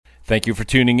Thank you for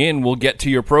tuning in. We'll get to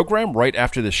your program right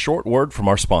after this short word from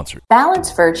our sponsor.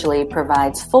 Balance Virtually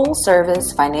provides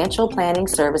full-service financial planning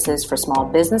services for small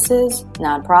businesses,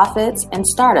 nonprofits, and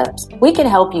startups. We can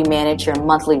help you manage your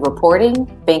monthly reporting,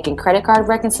 bank and credit card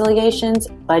reconciliations,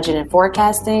 budget and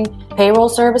forecasting, payroll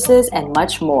services, and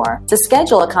much more. To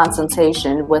schedule a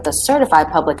consultation with a certified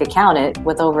public accountant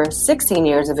with over 16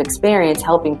 years of experience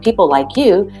helping people like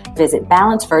you, visit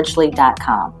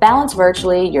balancevirtually.com. Balance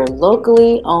Virtually, your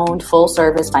locally owned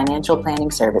full-service financial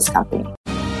planning service company.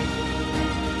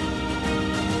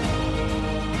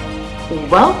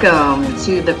 Welcome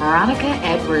to the Veronica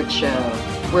Edwards Show,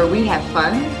 where we have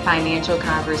fun financial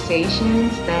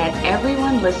conversations that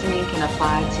everyone listening can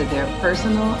apply to their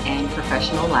personal and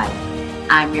professional life.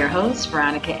 I'm your host,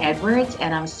 Veronica Edwards,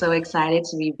 and I'm so excited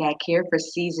to be back here for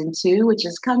season 2, which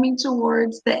is coming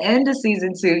towards the end of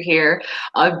season 2 here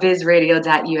on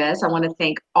bizradio.us. I want to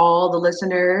thank all the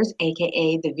listeners,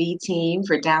 aka the V team,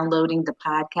 for downloading the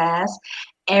podcast.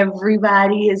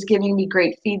 Everybody is giving me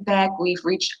great feedback. We've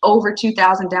reached over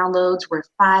 2,000 downloads. We're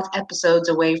 5 episodes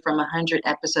away from 100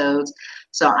 episodes.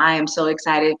 So I am so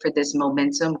excited for this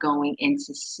momentum going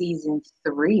into season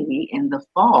 3 in the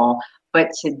fall. But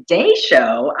today's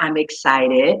show, I'm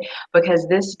excited because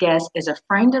this guest is a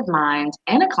friend of mine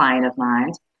and a client of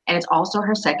mine, and it's also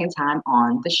her second time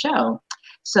on the show.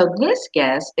 So this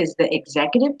guest is the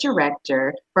executive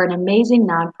director for an amazing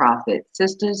nonprofit,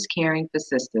 Sistas Caring for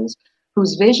Sistas,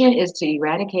 whose vision is to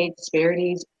eradicate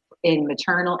disparities in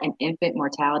maternal and infant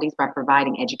mortalities by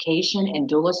providing education and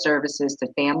doula services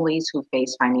to families who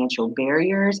face financial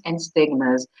barriers and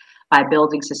stigmas by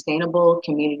building sustainable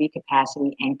community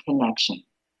capacity and connection.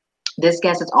 This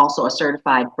guest is also a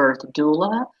certified birth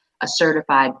doula, a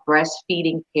certified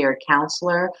breastfeeding peer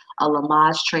counselor, a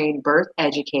Lamaze-trained birth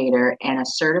educator, and a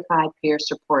certified peer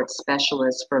support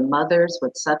specialist for mothers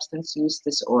with substance use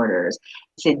disorders.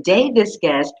 Today, this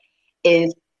guest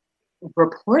is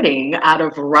reporting out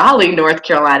of Raleigh, North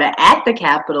Carolina at the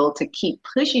Capitol to keep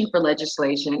pushing for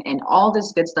legislation and all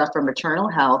this good stuff for maternal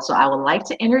health. So I would like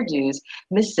to introduce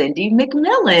Miss Cindy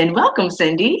McMillan. Welcome,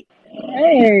 Cindy.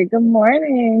 Hey, good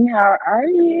morning. How are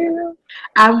you?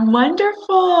 I'm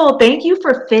wonderful. Thank you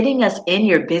for fitting us in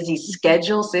your busy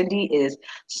schedule. Cindy is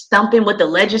stumping with the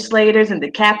legislators in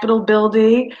the Capitol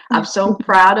building. I'm so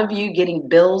proud of you getting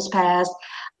bills passed.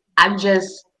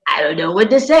 I don't know what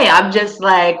to say. I'm just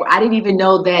like, I didn't even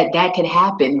know that could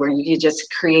happen where you could just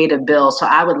create a bill. So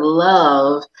I would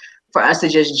love for us to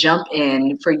just jump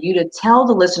in, for you to tell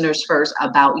the listeners first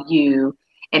about you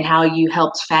and how you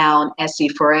helped found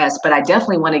SC4S. But I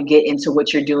definitely want to get into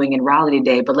what you're doing in Raleigh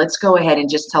today. But let's go ahead and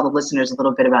just tell the listeners a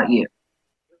little bit about you.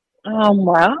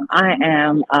 Well, I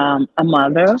am a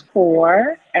mother of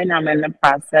 4, and I'm in the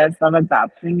process of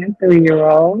adopting a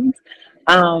 3-year-old.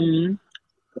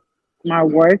 My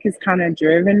work is kind of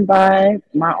driven by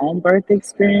my own birth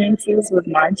experiences with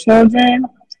my children.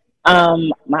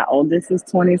 My oldest is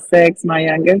 26, my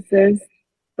youngest is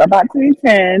about to be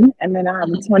 10, and then I have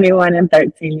a 21 and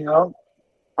 13-year-old.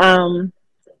 I'm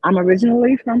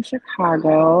originally from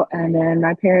Chicago, and then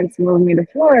my parents moved me to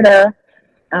Florida,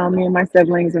 me and my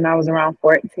siblings, when I was around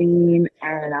 14,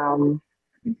 and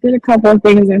did a couple of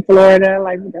things in Florida,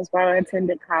 like that's why I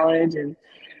attended college, and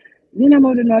then I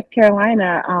moved to North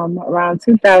Carolina around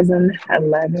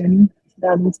 2011,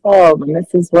 2012, and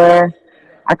this is where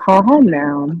I call home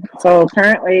now. So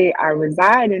currently I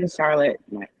reside in Charlotte.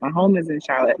 My home is in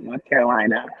Charlotte, North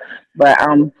Carolina. But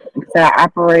so I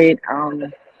operate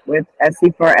with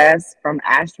SC4S from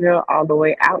Asheville all the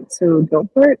way out to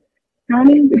Guilford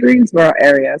County, the Greensboro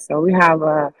area. So we have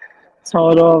a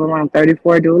total of around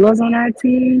 34 doulas on our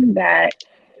team that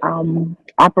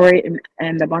operate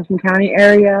in the Buncombe County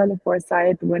area, the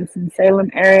Forsyth, the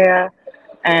Winston-Salem area,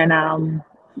 and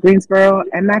Greensboro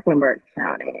and Mecklenburg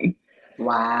County.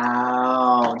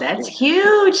 Wow, that's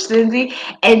huge, Cindy.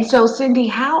 And so, Cindy,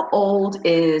 how old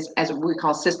is, as we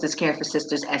call Sistas Caring for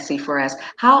Sistas, SC4S,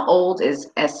 how old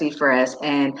is SC4S?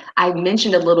 And I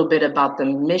mentioned a little bit about the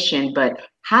mission, but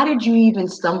how did you even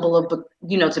stumble,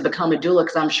 to become a doula?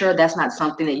 Because I'm sure that's not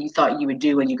something that you thought you would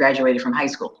do when you graduated from high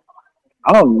school.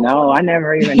 Oh no, I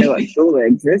never even knew a doula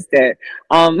existed.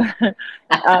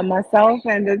 Myself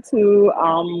and the 2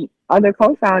 other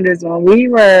co-founders, when we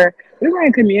were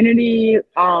in community,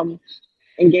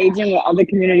 engaging with other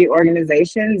community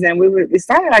organizations, and we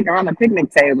started like around the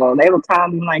picnic table. They would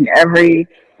come like every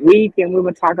week, and we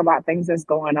would talk about things that's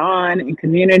going on in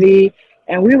community.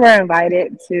 And we were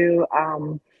invited to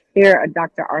hear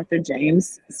Dr. Arthur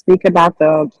James speak about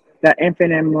the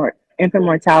infant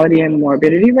mortality and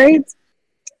morbidity rates.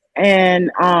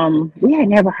 And we had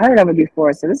never heard of it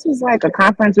before. So this was like a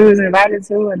conference we was invited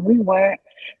to, and we went.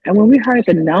 And when we heard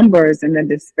the numbers and the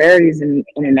disparities and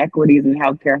inequities in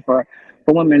healthcare for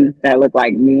women that look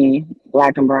like me,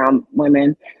 black and brown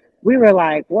women, we were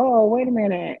like, whoa, wait a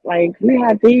minute. Like we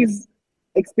had these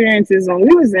experiences when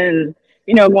we was in,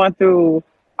 going through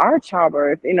our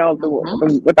childbirth,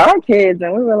 with our kids,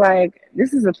 and we were like,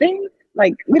 this is a thing.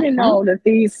 Like we didn't know that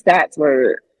these stats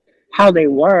were how they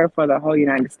were for the whole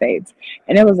United States.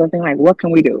 And it was a thing like, what can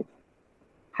we do?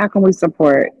 How can we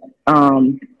support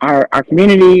our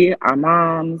community, our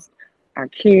moms, our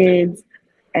kids?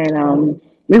 And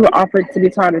we were offered to be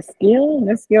taught a skill, and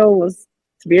this skill was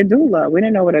to be a doula. We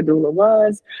didn't know what a doula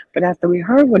was, but after we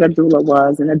heard what a doula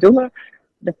was, and a doula,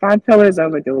 the 5 pillars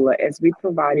of a doula is we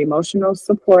provide emotional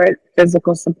support,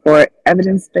 physical support,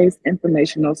 evidence-based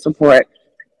informational support,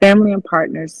 family and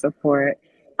partner support,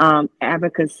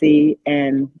 advocacy,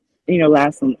 and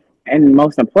last and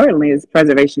most importantly is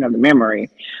preservation of the memory.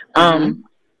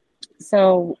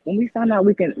 So when we found out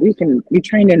we can be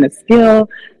trained in a skill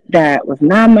that was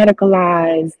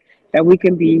non-medicalized, that we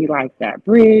can be like that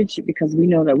bridge, because we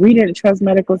know that we didn't trust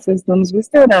medical systems, we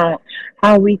still don't,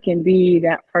 how we can be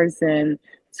that person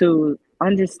to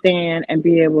understand and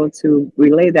be able to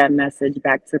relay that message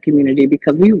back to the community,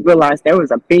 because we realized there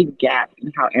was a big gap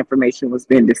in how information was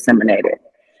being disseminated,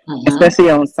 especially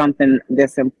on something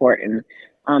this important.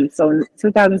 So in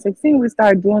 2016, we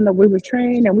were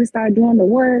trained and we started doing the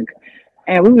work,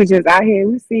 and we were just out here.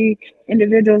 We see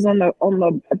individuals at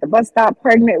the bus stop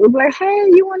pregnant. We'd be like, "Hey,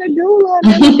 you want a doula?"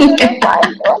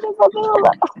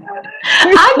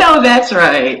 I know that's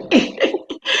right.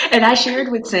 And I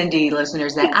shared with Cindy,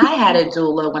 listeners, that I had a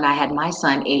doula when I had my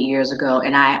son 8 years ago,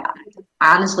 and I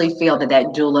honestly feel that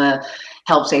doula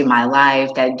helped save my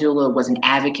life. That doula was an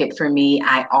advocate for me.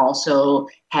 I also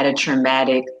had a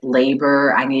traumatic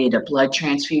labor. I needed a blood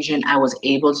transfusion. I was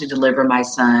able to deliver my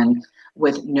son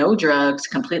with no drugs,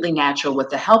 completely natural, with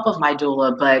the help of my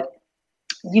doula. But,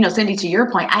 Cindy, to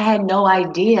your point, I had no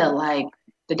idea, like,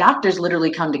 the doctors literally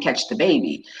come to catch the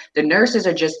baby. The nurses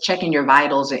are just checking your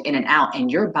vitals in and out, and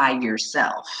you're by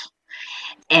yourself.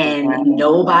 And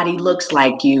nobody looks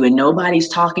like you and nobody's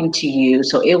talking to you.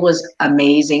 So it was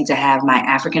amazing to have my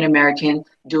African-American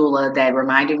doula that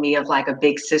reminded me of like a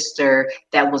big sister,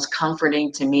 that was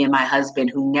comforting to me and my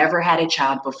husband, who never had a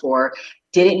child before,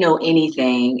 didn't know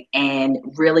anything, and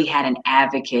really had an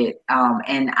advocate.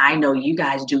 And I know you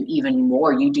guys do even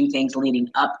more. You do things leading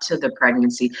up to the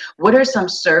pregnancy. What are some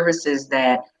services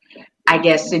that, I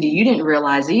guess, Cindy, you didn't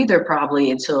realize either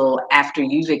probably until after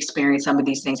you've experienced some of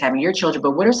these things having your children,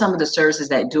 but what are some of the services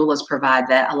that doulas provide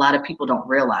that a lot of people don't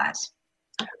realize?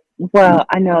 Well,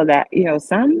 I know that,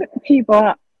 some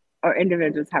people or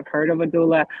individuals have heard of a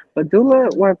doula, but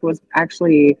doula work was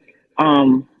actually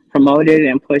promoted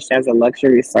and pushed as a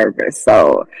luxury service.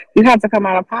 So you have to come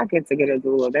out of pocket to get a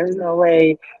doula. There's no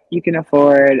way you can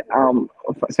afford,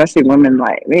 especially women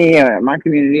like me or my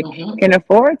community, can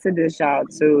afford to dish out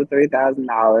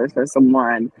 $2,000-$3,000 for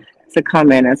someone to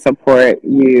come in and support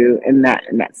you in that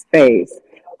space.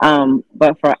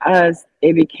 But for us,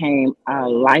 it became a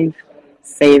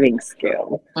life-saving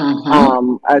skill,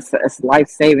 a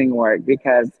life-saving work,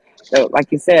 because, like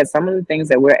you said, some of the things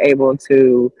that we're able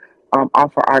to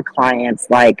offer our clients,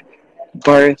 like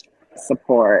birth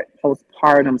support,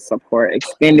 postpartum support,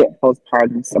 extended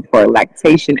postpartum support,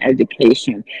 lactation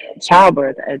education,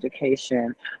 childbirth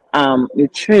education,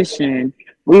 nutrition.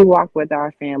 We walk with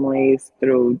our families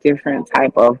through different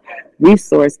type of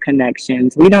resource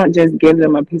connections. We don't just give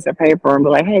them a piece of paper and be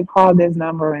like, hey, call this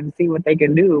number and see what they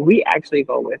can do. We actually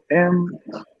go with them.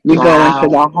 We go into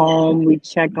the home, we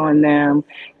check on them.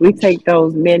 We take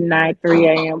those midnight, 3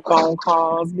 a.m. phone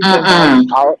calls because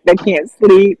they can't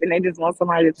sleep and they just want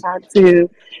somebody to talk to,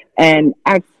 and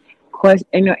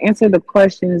answer the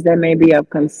questions that may be of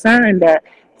concern, that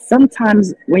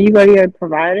sometimes when you go to your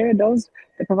provider,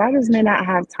 the providers may not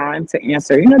have time to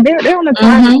answer. They're on a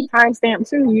time stamp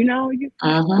too.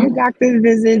 Your doctor's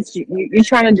visits, you're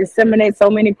trying to disseminate so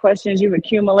many questions you've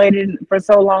accumulated for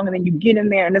so long, and then you get in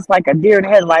there and it's like a deer in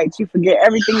headlights. You forget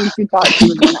everything that you thought you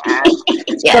were going to ask.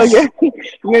 Yes. So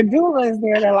your doula is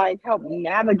there to help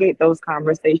navigate those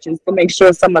conversations, to make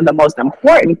sure some of the most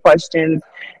important questions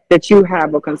that you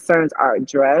have or concerns are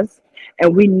addressed.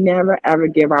 And we never ever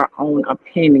give our own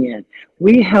opinion.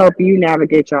 We help you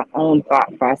navigate your own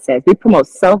thought process. We promote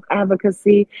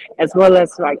self-advocacy, as well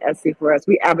as, like SC for us,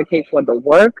 we advocate for the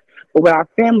work. But with our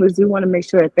families, we want to make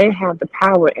sure that they have the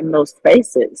power in those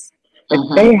spaces.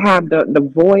 If they have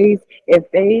the voice, if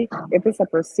it's a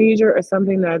procedure or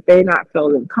something that they not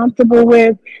feeling comfortable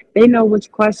with, they know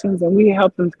which questions, and we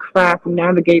help them craft and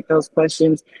navigate those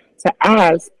questions to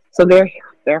ask, so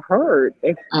they're heard.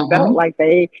 They felt like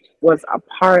they was a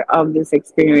part of this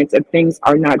experience, and things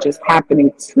are not just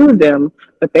happening to them,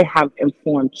 but they have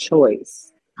informed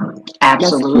choice.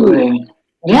 Absolutely.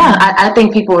 Yeah, I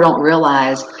think people don't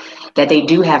realize that they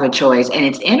do have a choice. And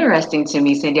it's interesting to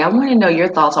me, Cindy. I want to know your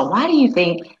thoughts on why do you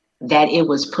think that it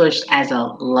was pushed as a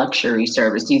luxury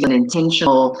service? Do you think an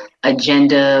intentional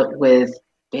agenda with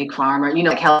Big Pharma,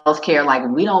 like healthcare, like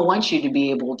we don't want you to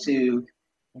be able to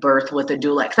birth with a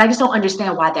doula? Because I just don't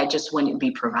understand why that just wouldn't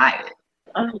be provided.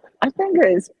 I think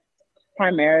it's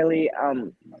primarily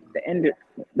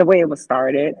the way it was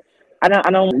started. I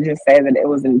don't just say that it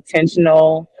was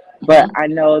intentional, but I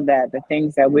know that the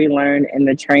things that we learned in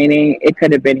the training, it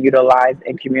could have been utilized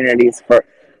in communities for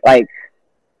like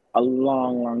a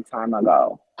long time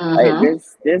ago. Like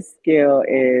this skill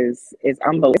is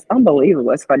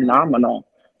unbelievable. It's phenomenal,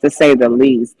 to say the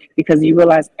least, because you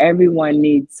realize everyone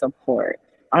needs support.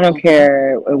 I don't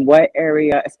care in what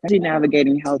area, especially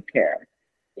navigating healthcare.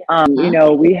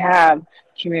 We have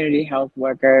community health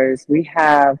workers, we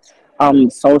have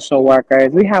social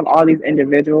workers, we have all these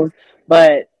individuals,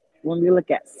 but when we look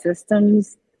at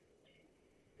systems,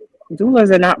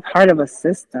 doulas are not part of a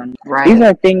system. Right. These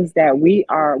are things that we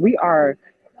are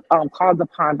called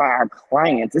upon by our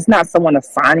clients. It's not someone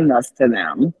assigning us to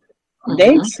them.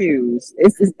 They choose.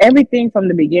 It's everything from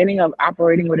the beginning of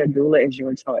operating with a doula is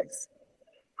your choice.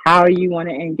 How you want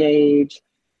to engage,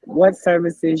 what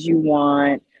services you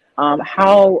want,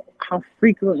 how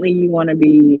frequently you want to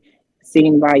be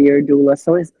seen by your doula.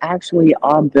 So it's actually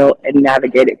all built and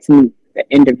navigated to the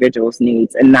individual's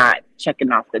needs and not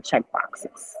checking off the check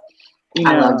boxes.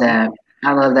 I love that.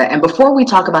 And before we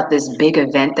talk about this big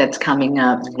event that's coming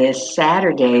up this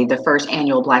Saturday, the first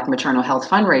annual Black Maternal Health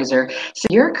Fundraiser, so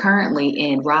you're currently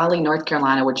in Raleigh, North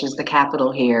Carolina, which is the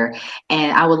capital here.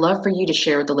 And I would love for you to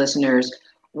share with the listeners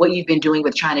what you've been doing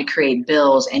with trying to create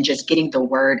bills and just getting the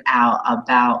word out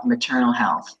about maternal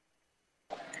health.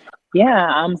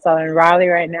 Yeah, so in Raleigh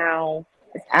right now,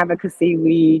 it's Advocacy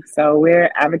Week. So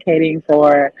we're advocating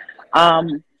for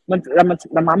the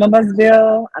Mama Bus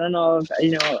bill. I don't know if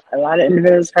a lot of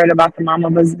individuals heard about the Mama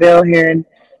Bus bill here.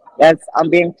 That's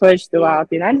being pushed throughout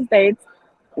the United States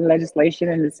in legislation,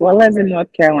 and as well as in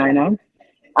North Carolina.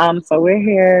 So we're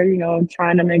here,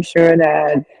 trying to make sure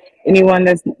that anyone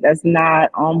that's not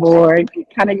on board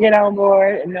kind of get on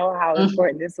board and know how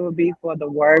important this will be for the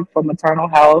work for maternal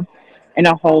health in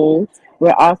a whole.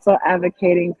 We're also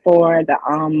advocating for the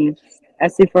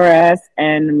SC4S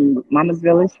and Mama's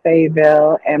Village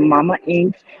Fayetteville and Mama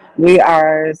Inc. We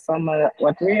are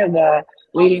three of the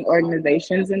leading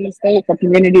organizations in the state for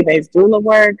community-based doula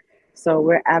work. So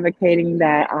we're advocating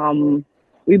that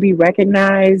we be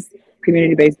recognized,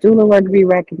 community-based doula work be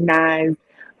recognized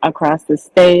across the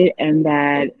state, and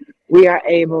that we are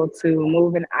able to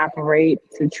move and operate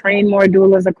to train more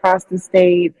doulas across the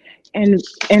state and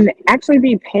actually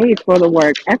be paid for the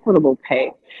work, equitable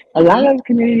pay. A lot of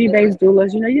community-based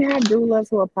doulas, you have doulas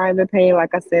who are private pay.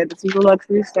 Like I said, this is a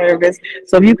luxury service.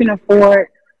 So if you can afford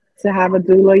to have a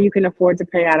doula, you can afford to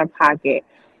pay out of pocket.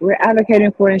 We're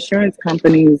advocating for insurance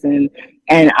companies and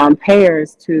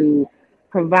payers to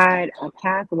provide a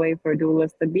pathway for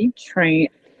doulas to be trained,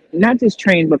 not just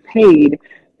trained, but paid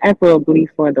equitably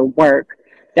for the work.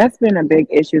 That's been a big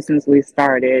issue since we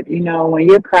started. When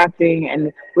you're crafting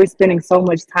and we're spending so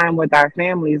much time with our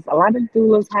families, a lot of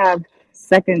doulas have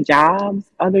second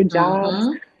jobs, other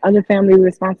family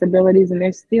responsibilities, and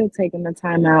they're still taking the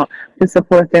time out to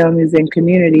support families and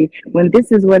community when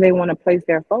this is where they want to place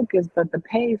their focus. But the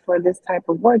pay for this type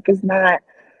of work is not,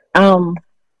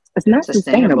 it's not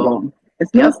sustainable.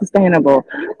 It's not sustainable.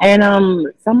 And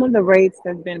some of the rates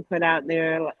have been put out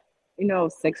there,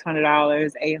 $600,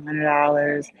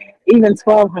 $800, even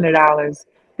 $1,200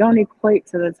 don't equate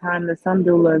to the time that some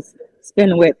doulas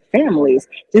spend with families.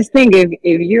 Just think if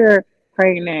you're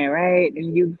pregnant, right,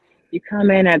 and you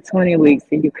come in at 20 weeks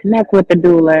and you connect with the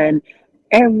doula, and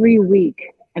every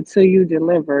week until you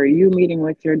deliver, you meeting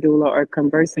with your doula or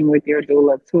conversing with your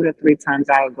doula 2 to 3 times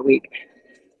out of the week.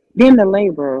 Then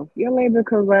your labor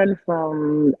could run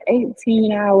from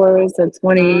 18 hours to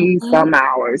 20 some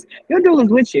hours. Your doula's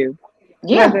with you.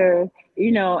 Whether,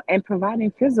 and providing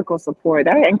physical support.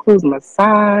 That includes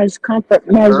massage, comfort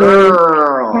measures,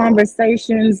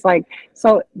 conversations.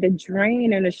 So the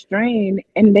drain and the strain,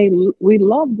 and we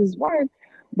love this work,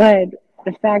 but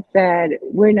the fact that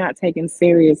we're not taken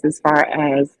serious as far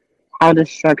as how to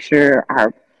structure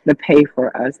our the pay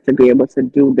for us to be able to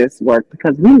do this work,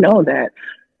 because we know that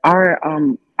our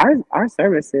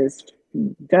services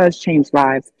does change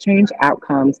lives, change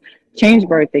outcomes, change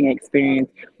birthing experience.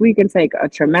 We can take a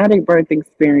traumatic birth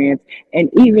experience, and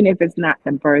even if it's not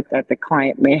the birth that the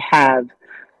client may have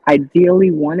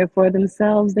ideally wanted for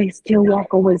themselves, they still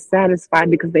walk away satisfied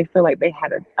because they feel like they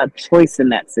had a choice in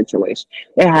that situation.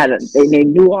 They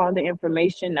knew all the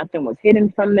information, nothing was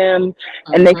hidden from them,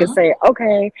 and they could Mm-hmm. say,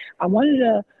 okay, I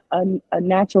wanted a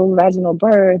natural vaginal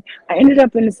birth. I ended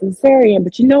up in a cesarean,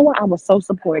 but you know what? I was so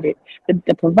supported.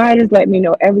 The providers let me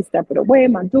know every step of the way.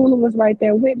 My doula was right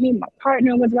there with me. My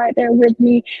partner was right there with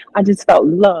me. I just felt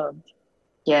loved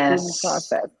through the Yes.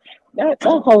 process. That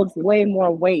holds way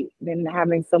more weight than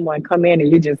having someone come in and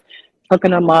you just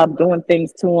hooking them up, doing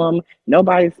things to them.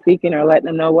 Nobody's speaking or letting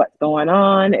them know what's going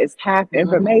on. It's half Mm-hmm.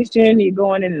 information. You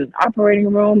going in an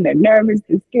operating room, they're nervous,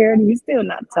 they're scared, and you're still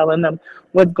not telling them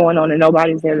what's going on, and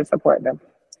nobody's there to support them.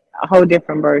 A whole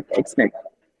different birth experience.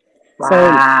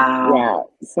 So, Wow.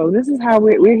 yeah. So this is how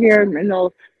we're here,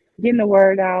 getting the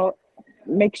word out.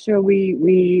 Make sure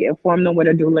we inform them what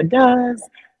a doula does,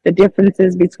 the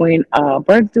differences between a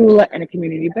birth doula and a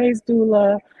community-based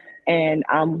doula. And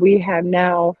we have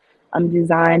now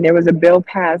designed, there was a bill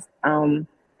passed,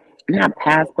 not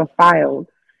passed, but filed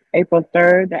April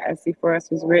 3rd. The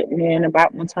SC4S was written in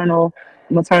about maternal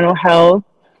health,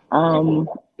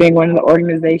 being one of the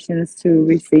organizations to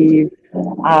receive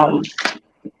um,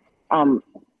 um,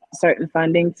 certain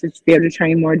funding to be able to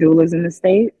train more doulas in the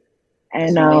state.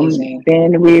 It's And amazing.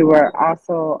 then we were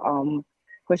also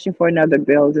pushing for another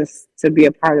bill just to be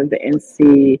a part of the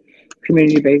NC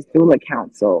Community Based Doula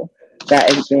Council that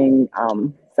is being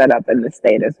set up in the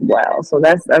state as well. So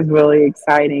that's really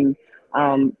exciting.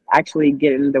 Actually,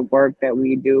 getting the work that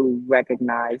we do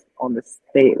recognized on the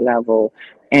state level,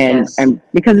 Yes. and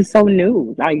because it's so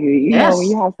new, like when Yes.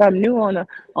 you have something new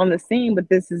on the scene, but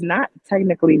this is not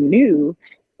technically new.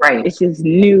 Right. It's just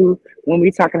new when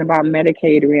we're talking about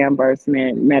Medicaid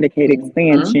reimbursement, Medicaid Mm-hmm.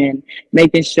 expansion,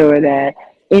 making sure that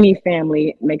any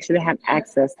family makes sure they have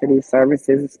access to these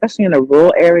services, especially in the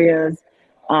rural areas,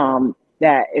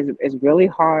 that is really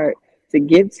hard to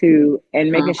get to,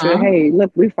 and making sure, Mm-hmm. hey,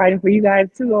 look, we're fighting for you guys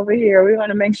too over here. We want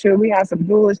to make sure we have some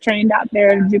doulas trained out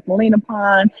there that you can lean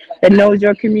upon, that knows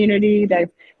your community,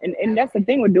 and that's the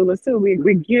thing with doulas too.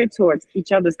 We're geared towards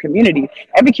each other's community.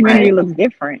 Every community Right. looks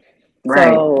different.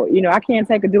 Right. So, I can't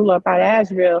take a doula up out of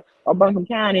Asheville or Buncombe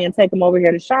County and take them over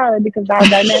here to Charlotte because our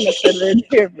dynamics are a little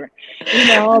different,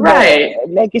 but Right.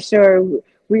 making sure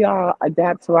we all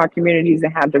adapt to our communities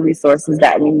and have the resources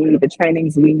that we need, the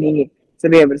trainings we need to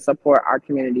be able to support our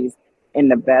communities in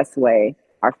the best way,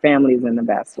 our families in the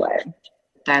best way.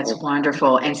 That's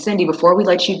wonderful. And Cindy, before we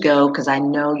let you go, because I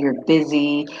know you're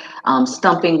busy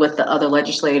stumping with the other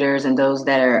legislators and those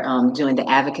that are doing the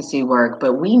advocacy work,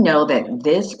 but we know that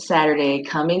this Saturday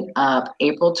coming up,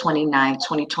 April 29th,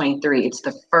 2023, it's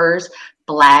the first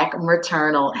Black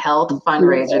maternal health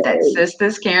fundraiser that Yes.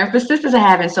 Sistas, Caring for Sistas are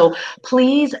having. So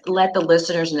please let the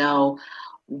listeners know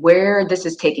where this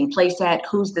is taking place at,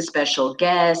 who's the special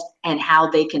guest, and how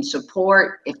they can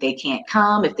support if they can't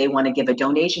come, if they want to give a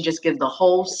donation, just give the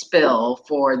whole spill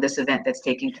for this event that's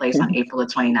taking place on April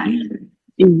the 29th.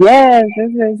 Yes,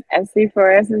 this is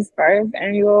SC4S's first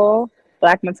annual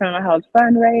Black Maternal Health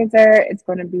Fundraiser. It's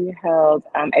going to be held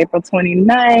April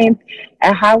 29th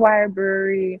at Highwire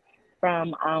Brewery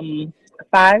from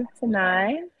 5 to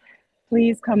 9.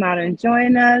 Please come out and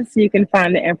join us. You can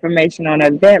find the information on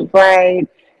Eventbrite.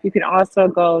 You can also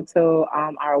go to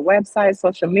our website,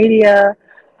 social media,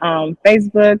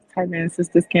 Facebook, type in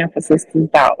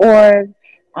sisterscareforsisters.org.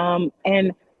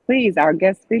 And please, our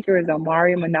guest speaker is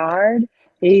Omari Menard.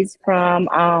 He's from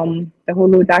the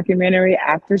Hulu documentary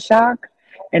Aftershock.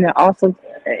 And it also,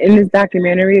 in this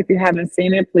documentary, if you haven't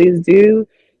seen it, please do.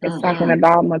 It's talking Mm-hmm.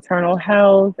 about maternal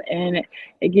health, and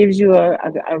it gives you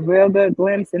a real good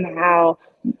glimpse in how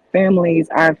families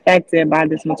are affected by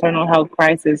this maternal health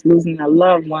crisis, losing a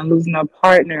loved one, losing a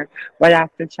partner right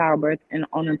after childbirth, and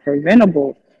on a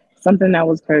preventable, something that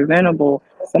was preventable.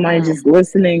 Somebody just Mm,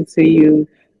 listening to you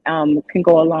can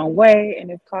go a long way, and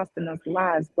it's costing us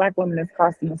lives. Black women is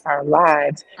costing us our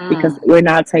lives because mm. we're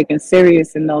not taken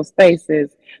serious in those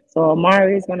spaces. So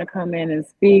Amari is going to come in and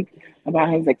speak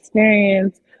about his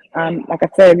experience. Like I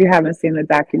said, if you haven't seen the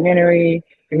documentary,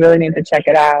 you really need to check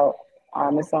it out.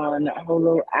 It's on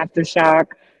Hulu Aftershock.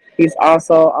 He's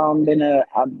also been a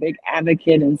big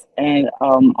advocate and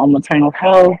on maternal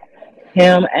health.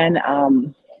 Him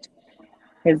and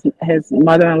his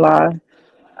mother-in-law,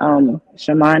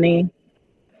 Shamani.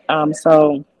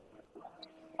 So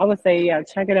I would say, yeah,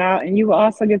 check it out. And you will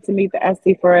also get to meet the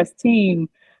SC4S team.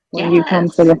 when you come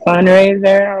to the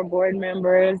fundraiser, our board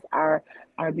members, our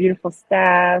beautiful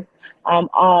staff,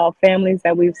 all families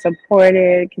that we've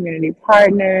supported, community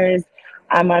partners.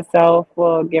 I myself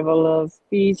will give a little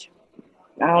speech.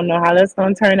 I don't know how that's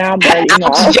going to turn out, but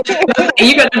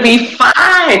You're going to be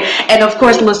fine. And of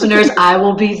course, listeners, I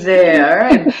will be there,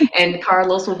 and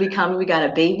Carlos will be coming. We got a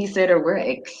babysitter. We're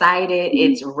excited.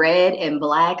 It's red and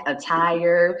black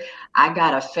attire. I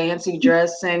got a fancy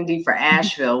dress, Cindy, for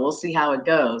Asheville. We'll see how it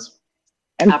goes.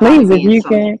 And please, if you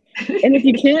can, and if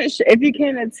you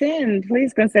can't attend,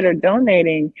 please consider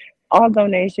donating. All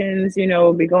donations,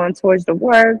 will be going towards the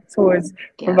work, towards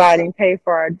providing pay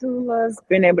for our doulas,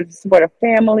 being able to support a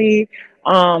family.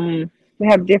 We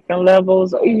have different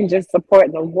levels, or even just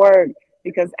supporting the work,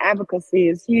 because advocacy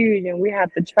is huge, and we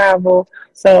have to travel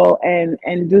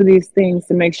and do these things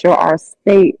to make sure our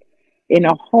state in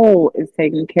a whole is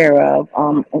taken care of,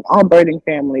 and all birthing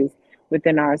families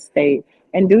within our state.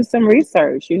 And do some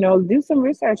research, do some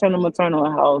research on the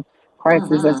maternal health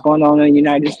crisis that's going on in the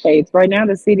United States. Right now,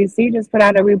 the CDC just put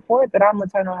out a report that our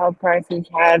maternal health crisis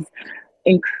has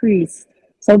increased.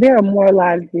 So there are more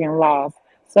lives being lost.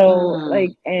 So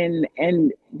and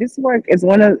this work is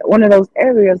one of those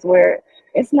areas where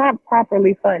it's not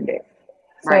properly funded.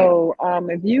 So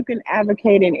if you can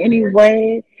advocate in any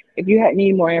way, if you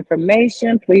need more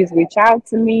information, please reach out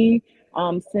to me.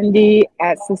 Cindy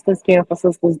at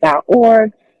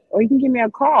sistascareforsisters.org, or you can give me a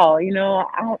call. I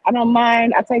don't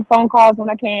mind. I take phone calls when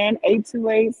I can,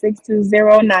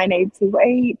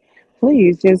 828-620-9828.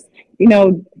 Please just,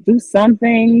 do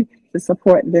something to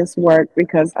support this work,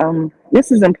 because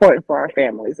this is important for our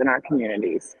families and our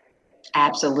communities.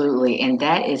 Absolutely. And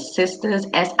that is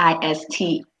Sistas, SISTAS,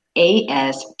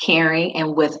 caring,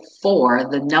 and with 4,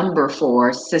 the number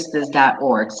 4,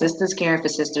 sistas.org,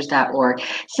 sistascaringforsisters.org.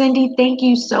 Cindy, thank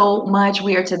you so much.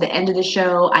 We are to the end of the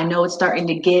show. I know it's starting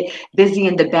to get busy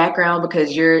in the background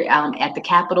because you're at the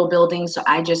Capitol building. So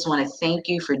I just want to thank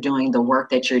you for doing the work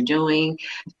that you're doing,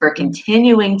 for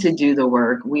continuing to do the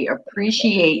work. We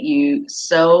appreciate you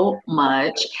so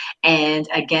much. And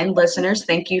again, listeners,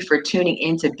 thank you for tuning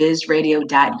into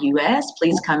bizradio.us.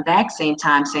 Please come back, same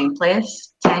time, same place,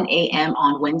 10 a.m.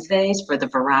 on Wednesdays for the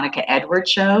Veronica Edwards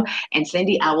Show. And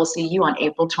Cindy, I will see you on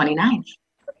April 29th.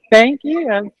 Thank you.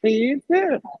 I'll see you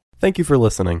soon. Thank you for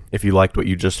listening. If you liked what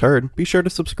you just heard, be sure to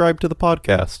subscribe to the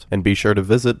podcast. And be sure to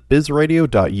visit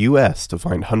bizradio.us to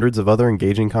find hundreds of other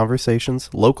engaging conversations,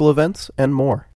 local events, and more.